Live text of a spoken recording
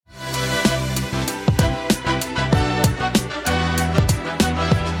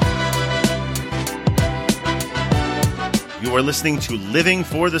are listening to Living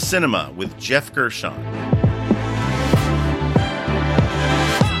for the Cinema with Jeff Gershon.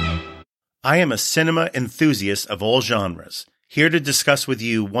 I am a cinema enthusiast of all genres, here to discuss with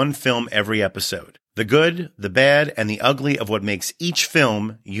you one film every episode. The good, the bad, and the ugly of what makes each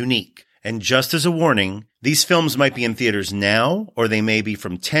film unique. And just as a warning, these films might be in theaters now, or they may be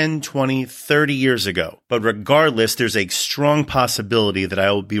from 10, 20, 30 years ago. But regardless, there's a strong possibility that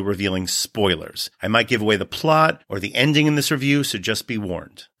I will be revealing spoilers. I might give away the plot or the ending in this review, so just be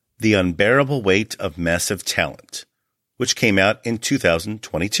warned. The Unbearable Weight of Massive Talent, which came out in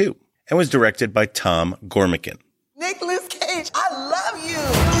 2022 and was directed by Tom Gormican. Nicolas Cage, I love you!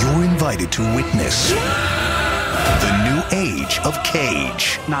 You're invited to witness the new age of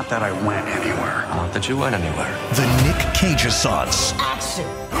Cage. Not that I went anywhere. Not that you went anywhere. The Nick Cage-assance. Action!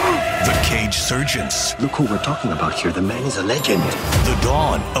 The Cage Surgeons. Look who we're talking about here. The man is a legend. The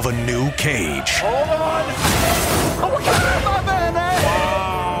dawn of a new Cage. Hold on! Oh, what kind of my man,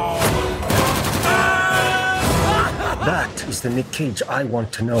 That is the Nick Cage I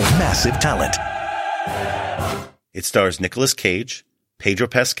want to know. Massive Talent. It stars Nicolas Cage, Pedro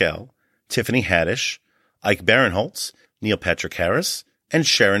Pascal, Tiffany Haddish, Ike Barinholtz, Neil Patrick Harris, and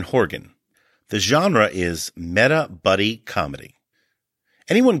Sharon Horgan. The genre is meta-buddy comedy.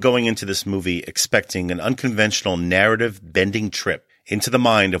 Anyone going into this movie expecting an unconventional narrative-bending trip into the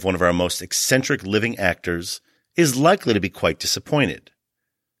mind of one of our most eccentric living actors is likely to be quite disappointed.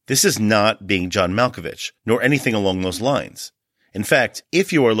 This is not Being John Malkovich, nor anything along those lines. In fact,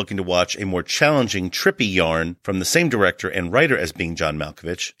 if you are looking to watch a more challenging, trippy yarn from the same director and writer as Being John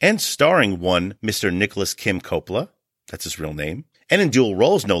Malkovich, and starring one Mr. Nicholas Kim Coppola, that's his real name, and in dual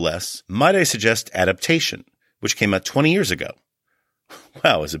roles no less, might I suggest Adaptation, which came out 20 years ago.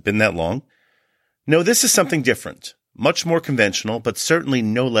 Wow, has it been that long? No, this is something different, much more conventional, but certainly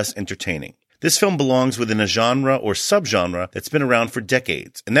no less entertaining. This film belongs within a genre or subgenre that's been around for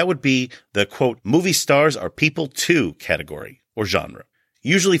decades, and that would be the, quote, movie stars are people too category or genre,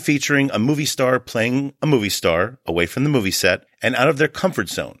 usually featuring a movie star playing a movie star away from the movie set and out of their comfort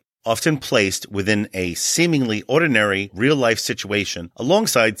zone, often placed within a seemingly ordinary real-life situation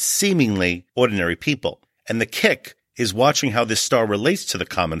alongside seemingly ordinary people. And the kick is watching how this star relates to the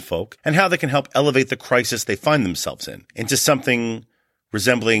common folk and how they can help elevate the crisis they find themselves in into something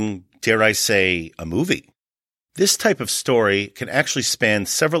resembling, dare I say, a movie. This type of story can actually span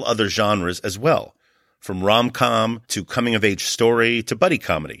several other genres as well, from rom-com to coming-of-age story to buddy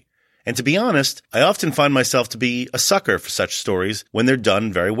comedy. And to be honest, I often find myself to be a sucker for such stories when they're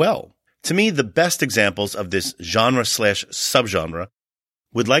done very well. To me, the best examples of this genre/subgenre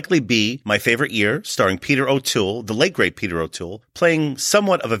would likely be My Favorite Year, starring Peter O'Toole, the late great Peter O'Toole, playing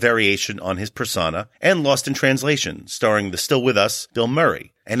somewhat of a variation on his persona, and Lost in Translation, starring the still with us Bill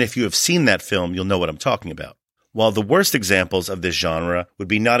Murray. And if you have seen that film, you'll know what I'm talking about. While the worst examples of this genre would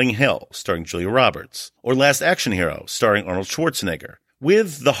be Notting Hill, starring Julia Roberts, or Last Action Hero, starring Arnold Schwarzenegger,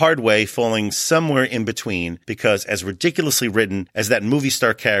 with The Hard Way falling somewhere in between because as ridiculously written as that movie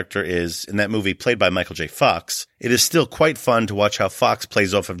star character is in that movie played by Michael J. Fox, it is still quite fun to watch how Fox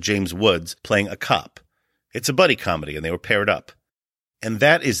plays off of James Woods playing a cop. It's a buddy comedy and they were paired up. And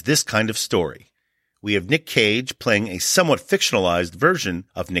that is this kind of story. We have Nick Cage playing a somewhat fictionalized version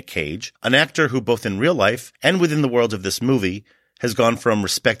of Nick Cage, an actor who both in real life and within the world of this movie has gone from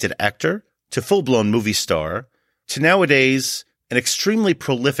respected actor to full-blown movie star to nowadays an extremely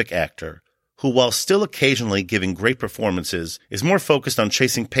prolific actor who, while still occasionally giving great performances, is more focused on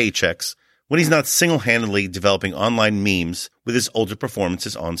chasing paychecks when he's not single-handedly developing online memes with his older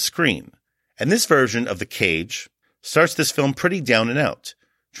performances on screen. And this version of The Cage starts this film pretty down and out,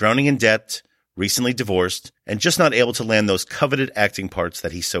 drowning in debt, recently divorced, and just not able to land those coveted acting parts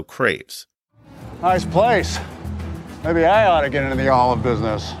that he so craves. Nice place. Maybe I ought to get into the olive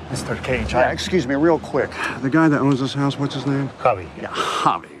business. Mr. Cage, Excuse me, real quick. The guy that owns this house, what's his name? Javi. Yeah,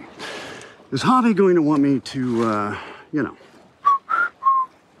 Javi. Is Javi going to want me to, I'm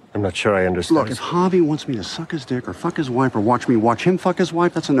not sure I understand. Look, if Javi wants me to suck his dick or fuck his wife or watch me watch him fuck his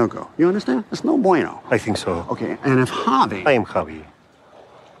wife, that's a no-go. You understand? That's no bueno. I think so. Okay, and if Javi... I am Javi.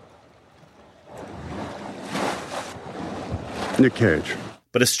 Nick Cage.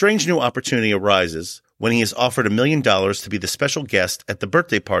 But a strange new opportunity arises when he is offered $1 million to be the special guest at the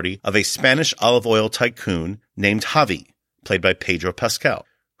birthday party of a Spanish olive oil tycoon named Javi, played by Pedro Pascal,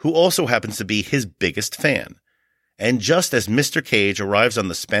 who also happens to be his biggest fan. And just as Mr. Cage arrives on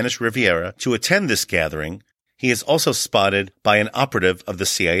the Spanish Riviera to attend this gathering, he is also spotted by an operative of the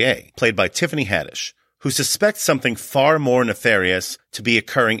CIA, played by Tiffany Haddish, who suspects something far more nefarious to be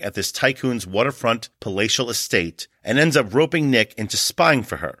occurring at this tycoon's waterfront palatial estate and ends up roping Nick into spying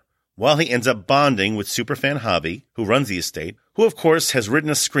for her, while he ends up bonding with superfan Javi, who runs the estate, who of course has written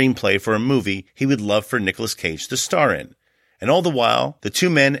a screenplay for a movie he would love for Nicolas Cage to star in. And all the while, the two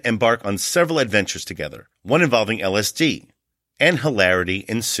men embark on several adventures together, one involving LSD, and hilarity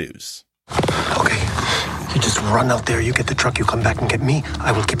ensues. Okay, you just run out there, you get the truck, you come back and get me.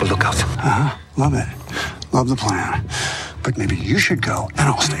 I will keep a lookout. Love it. Love the plan. But maybe you should go and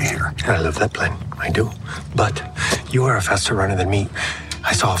I'll stay here. I love that plan. I do. But you are a faster runner than me.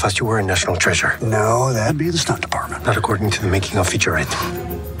 I saw how fast you were in National Treasure. No, that'd be the stunt department. Not according to the making of featurette.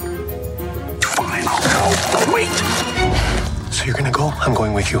 Fine, I'll go. Wait! So you're gonna go? I'm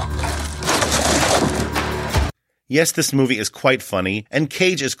going with you. Yes, this movie is quite funny, and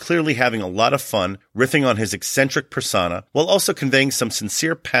Cage is clearly having a lot of fun riffing on his eccentric persona, while also conveying some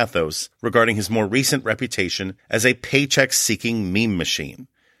sincere pathos regarding his more recent reputation as a paycheck-seeking meme machine.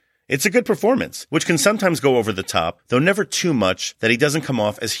 It's a good performance, which can sometimes go over the top, though never too much that he doesn't come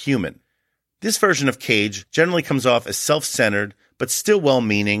off as human. This version of Cage generally comes off as self-centered, but still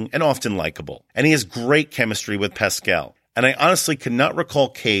well-meaning and often likable, and he has great chemistry with Pascal. And I honestly could not recall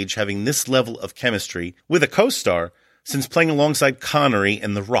Cage having this level of chemistry with a co-star since playing alongside Connery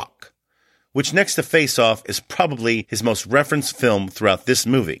in The Rock, which next to Face Off is probably his most referenced film throughout this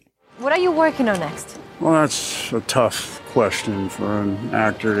movie. What are you working on next? Well, that's a tough question for an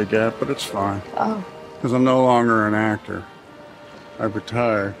actor to get, but it's fine. Oh. Because I'm no longer an actor. I've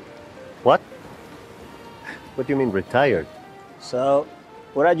retired. What? What do you mean retired? So,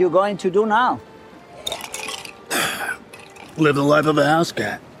 what are you going to do now? Live the life of a house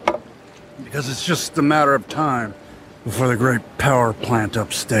cat. Because it's just a matter of time before the great power plant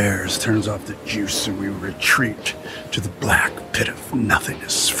upstairs turns off the juice and we retreat to the black pit of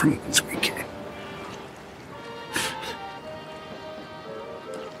nothingness from whence we came.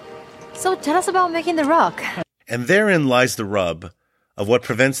 So tell us about Making the Rock. And therein lies the rub of what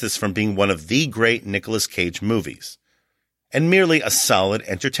prevents this from being one of the great Nicolas Cage movies, and merely a solid,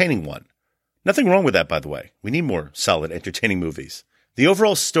 entertaining one. Nothing wrong with that, by the way. We need more solid, entertaining movies. The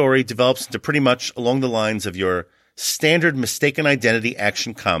overall story develops into pretty much along the lines of your standard mistaken identity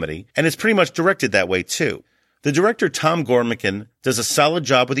action comedy, and it's pretty much directed that way too. The director Tom Gormican does a solid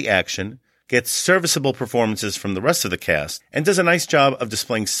job with the action, gets serviceable performances from the rest of the cast, and does a nice job of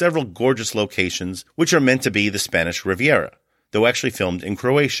displaying several gorgeous locations which are meant to be the Spanish Riviera, though actually filmed in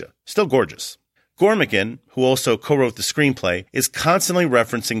Croatia. Still gorgeous. Gormican, who also co-wrote the screenplay, is constantly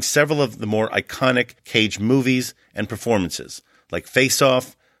referencing several of the more iconic Cage movies and performances, like Face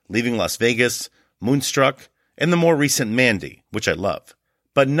Off, Leaving Las Vegas, Moonstruck, and the more recent Mandy, which I love.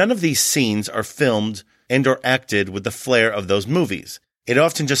 But none of these scenes are filmed and or acted with the flair of those movies. It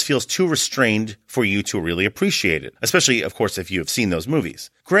often just feels too restrained for you to really appreciate it, especially, of course, if you have seen those movies.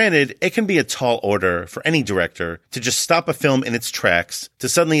 Granted, it can be a tall order for any director to just stop a film in its tracks to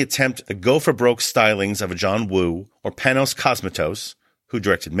suddenly attempt the go-for-broke stylings of a John Woo or Panos Cosmatos, who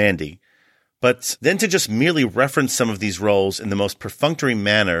directed Mandy, but then to just merely reference some of these roles in the most perfunctory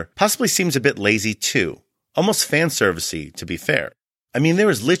manner possibly seems a bit lazy too, almost fan-servicey, to be fair. I mean, there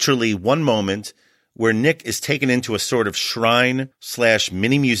is literally one moment where Nick is taken into a sort of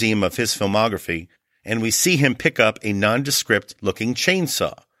shrine/mini museum of his filmography, and we see him pick up a nondescript-looking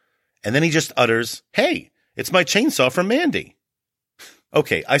chainsaw. And then he just utters, "Hey, it's my chainsaw from Mandy."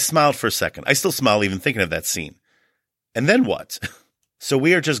 Okay, I smiled for a second. I still smile even thinking of that scene. And then what? So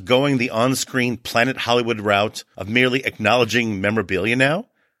we are just going the on-screen Planet Hollywood route of merely acknowledging memorabilia now?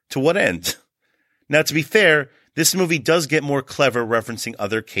 To what end? Now, to be fair, this movie does get more clever referencing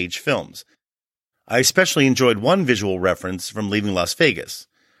other Cage films. I especially enjoyed one visual reference from Leaving Las Vegas,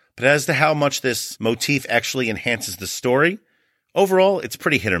 but as to how much this motif actually enhances the story, overall, it's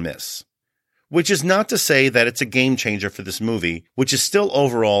pretty hit or miss. Which is not to say that it's a game changer for this movie, which is still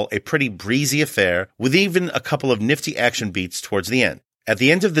overall a pretty breezy affair with even a couple of nifty action beats towards the end. At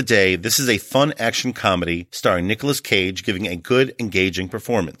the end of the day, this is a fun action comedy starring Nicolas Cage giving a good, engaging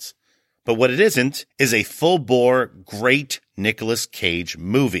performance. But what it isn't is a full-bore, great Nicolas Cage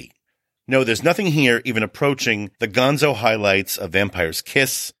movie. No, there's nothing here even approaching the gonzo highlights of Vampire's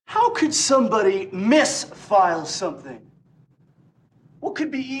Kiss. How could somebody misfile something? What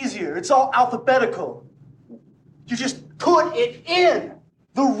could be easier? It's all alphabetical. You just put it in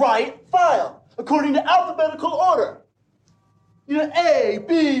the right file, according to alphabetical order. You know, A,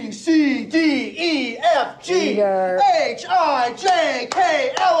 B, C, D, E, F, G, Peter. H, I, J,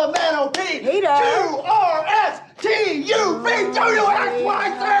 K, L, M, N, O, P, Peter. Q, R, S, T, U, V, W, X,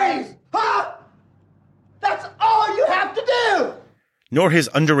 Y, Z. Huh? That's all you have to do. Nor his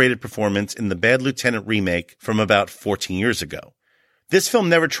underrated performance in the Bad Lieutenant remake from about 14 years ago. This film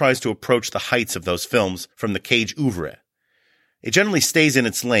never tries to approach the heights of those films from the Cage oeuvre. It generally stays in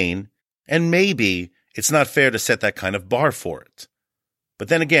its lane, and maybe it's not fair to set that kind of bar for it. But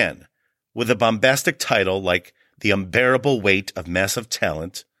then again, with a bombastic title like The Unbearable Weight of Massive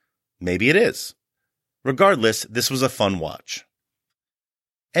Talent, maybe it is. Regardless, this was a fun watch.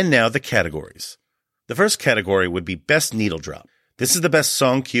 And now the categories. The first category would be Best Needle Drop. This is the best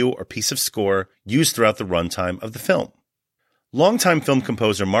song cue or piece of score used throughout the runtime of the film. Longtime film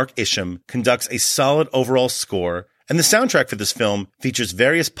composer Mark Isham conducts a solid overall score, and the soundtrack for this film features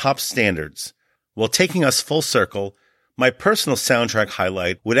various pop standards. While taking us full circle, my personal soundtrack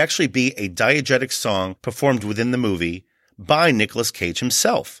highlight would actually be a diegetic song performed within the movie by Nicolas Cage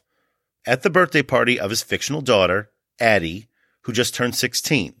himself, at the birthday party of his fictional daughter, Addie, who just turned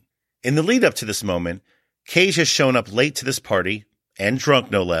 16. In the lead up to this moment, Cage has shown up late to this party, and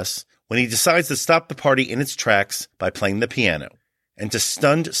drunk no less, when he decides to stop the party in its tracks by playing the piano. And to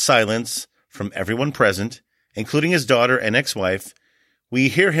stunned silence from everyone present, including his daughter and ex-wife, we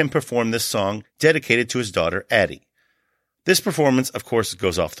hear him perform this song dedicated to his daughter, Addie. This performance, of course,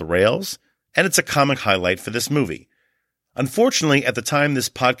 goes off the rails, and it's a comic highlight for this movie. Unfortunately, at the time this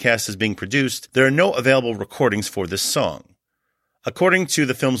podcast is being produced, there are no available recordings for this song. According to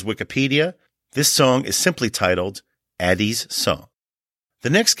the film's Wikipedia, this song is simply titled Addie's Song. The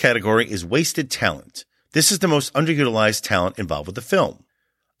next category is Wasted Talent. This is the most underutilized talent involved with the film.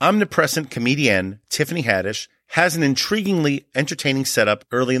 Omnipresent comedienne Tiffany Haddish has an intriguingly entertaining setup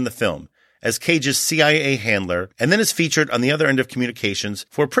early in the film as Cage's CIA handler, and then is featured on the other end of communications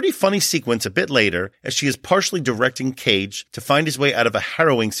for a pretty funny sequence a bit later as she is partially directing Cage to find his way out of a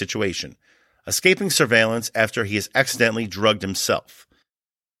harrowing situation, escaping surveillance after he has accidentally drugged himself.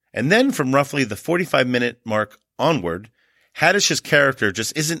 And then from roughly the 45-minute mark onward, Haddish's character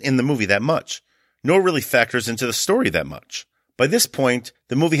just isn't in the movie that much, nor really factors into the story that much. By this point,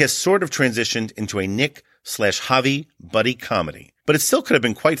 the movie has sort of transitioned into a Nick/Javi buddy comedy, but it still could have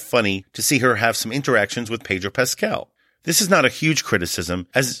been quite funny to see her have some interactions with Pedro Pascal. This is not a huge criticism,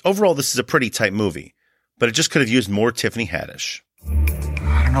 as overall this is a pretty tight movie, but it just could have used more Tiffany Haddish.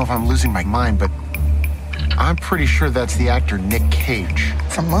 I don't know if I'm losing my mind, but I'm pretty sure that's the actor Nick Cage.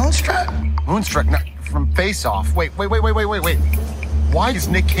 From Moonstruck? Moonstruck? No, from Face Off. Wait. Why is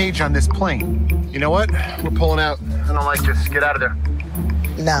Nick Cage on this plane? You know what? We're pulling out. I don't like this. Get out of there.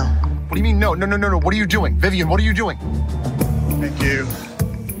 No. What do you mean no? No. What are you doing? Vivian, what are you doing? Thank you.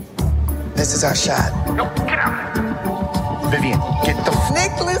 This is our shot. No, get out. Vivian, get the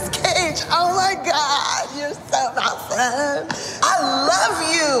Nicolas Cage, oh my God, you're so awesome. I love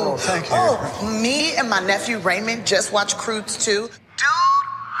you. Oh, thank you. Oh, me and my nephew Raymond just watched Croods 2. Dude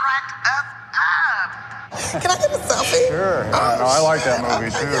cracked us up. Can I get a selfie? Sure. No, I like that movie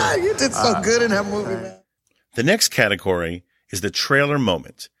too. Yeah, you did so good in that movie, man. The next category is the trailer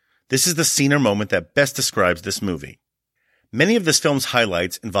moment. This is the scene or moment that best describes this movie. Many of this film's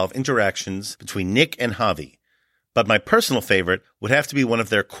highlights involve interactions between Nick and Javi, but my personal favorite would have to be one of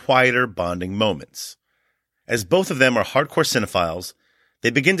their quieter bonding moments. As both of them are hardcore cinephiles, they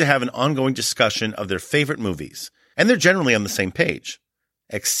begin to have an ongoing discussion of their favorite movies, and they're generally on the same page.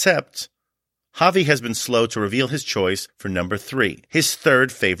 Except, Javi has been slow to reveal his choice for number 3, his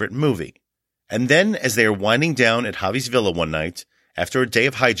third favorite movie. And then, as they are winding down at Javi's villa one night, after a day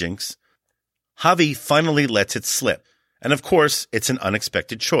of hijinks, Javi finally lets it slip. And of course, it's an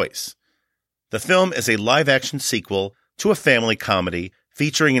unexpected choice. The film is a live-action sequel to a family comedy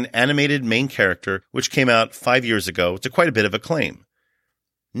featuring an animated main character which came out 5 years ago to quite a bit of acclaim.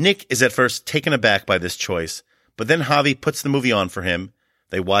 Nick is at first taken aback by this choice, but then Javi puts the movie on for him,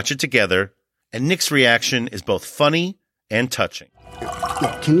 they watch it together, and Nick's reaction is both funny and touching.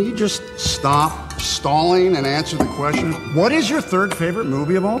 Can you just stop stalling and answer the question? What is your third favorite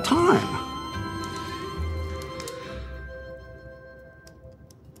movie of all time?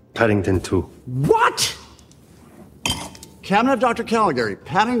 Paddington 2. What? Cabinet of Dr. Caligari,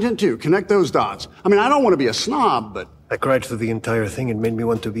 Paddington 2. Connect those dots. I mean, I don't want to be a snob, but... I cried through the entire thing. It made me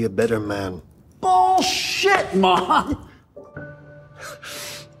want to be a better man. Bullshit, Mom!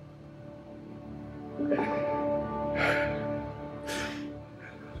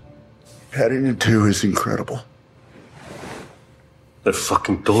 Paddington 2 is incredible. I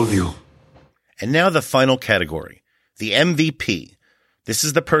fucking told you. And now the final category, the MVP. This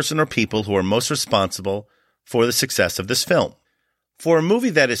is the person or people who are most responsible for the success of this film. For a movie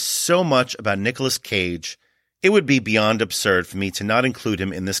that is so much about Nicolas Cage, it would be beyond absurd for me to not include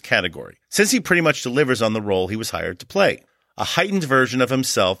him in this category, since he pretty much delivers on the role he was hired to play. A heightened version of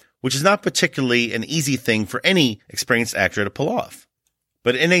himself, which is not particularly an easy thing for any experienced actor to pull off.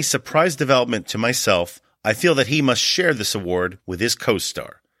 But in a surprise development to myself, I feel that he must share this award with his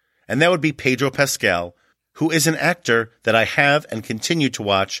co-star. And that would be Pedro Pascal, who is an actor that I have and continue to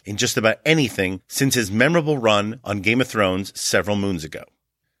watch in just about anything since his memorable run on Game of Thrones several moons ago.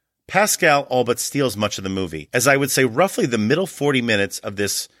 Pascal all but steals much of the movie, as I would say roughly the middle 40 minutes of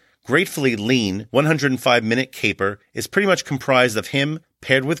this gratefully lean 105-minute caper is pretty much comprised of him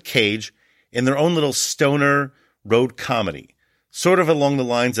paired with Cage in their own little stoner road comedy, sort of along the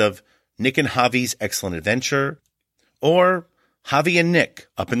lines of Nick and Javi's Excellent Adventure, or Javi and Nick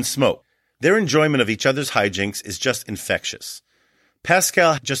Up in Smoke. Their enjoyment of each other's hijinks is just infectious.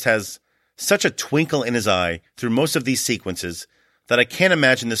 Pascal just has such a twinkle in his eye through most of these sequences that I can't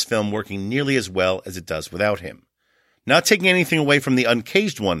imagine this film working nearly as well as it does without him. Not taking anything away from the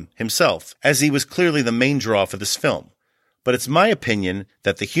uncaged one himself, as he was clearly the main draw for this film. But it's my opinion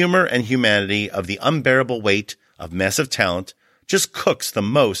that the humor and humanity of the unbearable weight of massive talent just cooks the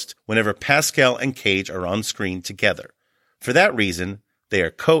most whenever Pascal and Cage are on screen together. For that reason, they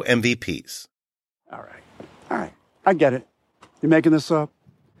are co-MVPs. All right. I get it. You're making this up?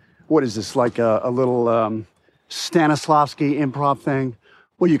 What is this, like a little Stanislavski improv thing?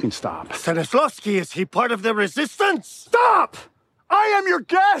 Well, you can stop. Stanislavski, is he part of the resistance? Stop! I am your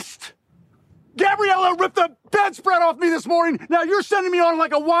guest! Gabriella ripped the bedspread off me this morning. Now you're sending me on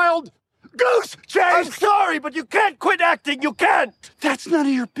like a wild goose chase! I'm sorry, but you can't quit acting. You can't! That's none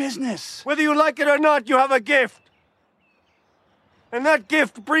of your business. Whether you like it or not, you have a gift. And that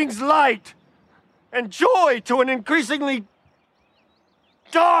gift brings light and joy to an increasingly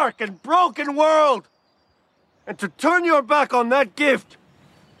dark and broken world. And to turn your back on that gift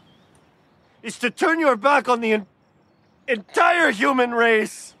is to turn your back on the entire human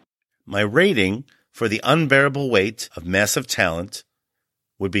race. My rating for The Unbearable Weight of Massive Talent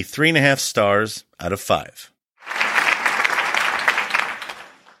would be 3.5 stars out of 5.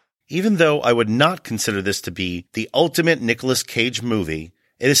 Even though I would not consider this to be the ultimate Nicolas Cage movie,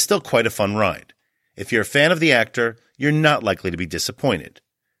 it is still quite a fun ride. If you're a fan of the actor, you're not likely to be disappointed.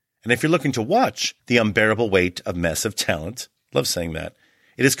 And if you're looking to watch The Unbearable Weight of Massive Talent, love saying that,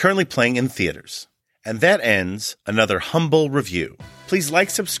 it is currently playing in theaters. And that ends another humble review. Please like,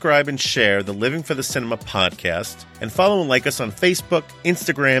 subscribe, and share the Living for the Cinema podcast, and follow and like us on Facebook,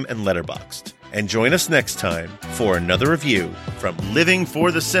 Instagram, and Letterboxd. And join us next time for another review from Living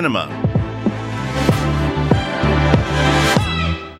for the Cinema.